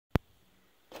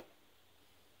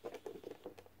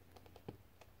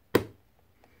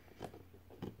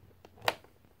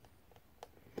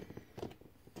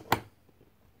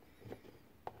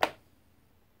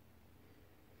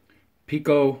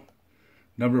Pico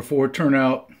number 4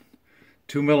 turnout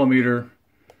 2mm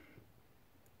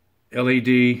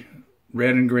LED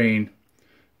red and green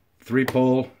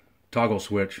 3-pole toggle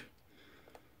switch.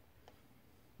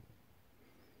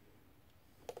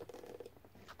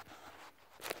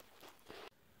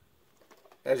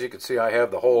 As you can see, I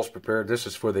have the holes prepared. This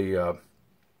is for the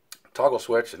toggle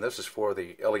switch, and this is for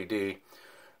the LED.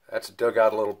 That's dug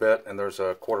out a little bit, and there's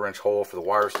a 1/4-inch hole for the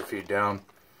wires to feed down.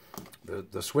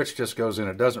 The switch just goes in.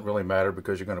 It doesn't really matter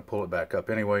because you're going to pull it back up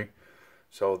anyway.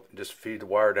 So just feed the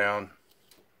wire down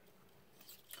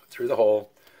through the hole,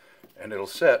 and it'll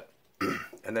set.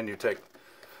 And then you take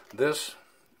this,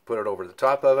 put it over the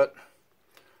top of it,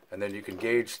 and then you can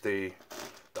gauge the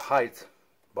height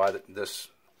by this.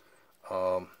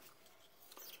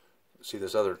 See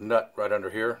this other nut right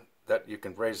under here? That you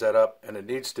can raise that up, and it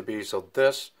needs to be so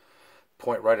this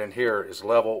point right in here is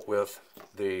level with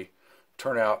the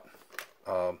turnout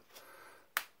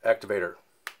activator.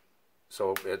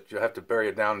 So you have to bury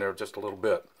it down there just a little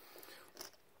bit.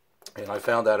 And I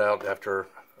found that out after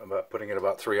putting in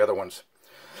about 3 other ones.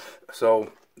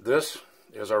 So this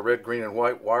is our red, green, and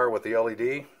white wire with the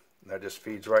LED. That just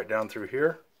feeds right down through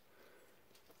here.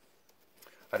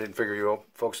 I didn't figure you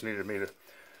folks needed me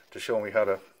to show me how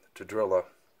to drill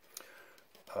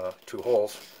 2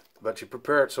 holes, but you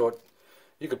prepare it so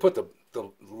you can put the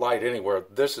light anywhere.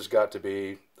 This has got to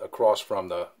be across from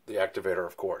the activator,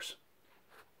 of course.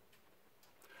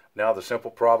 Now the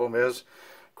simple problem is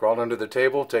crawl under the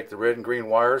table, take the red and green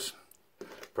wires,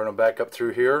 burn them back up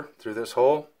through here, through this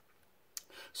hole,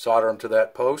 solder them to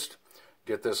that post,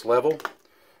 get this level,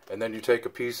 and then you take a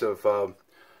piece of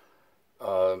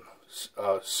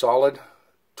solid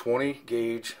 20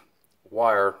 gauge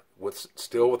wire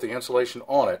still with the insulation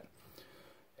on it,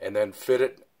 and then fit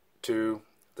it to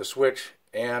the switch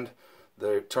and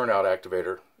the turnout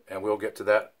activator, and we'll get to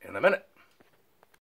that in a minute.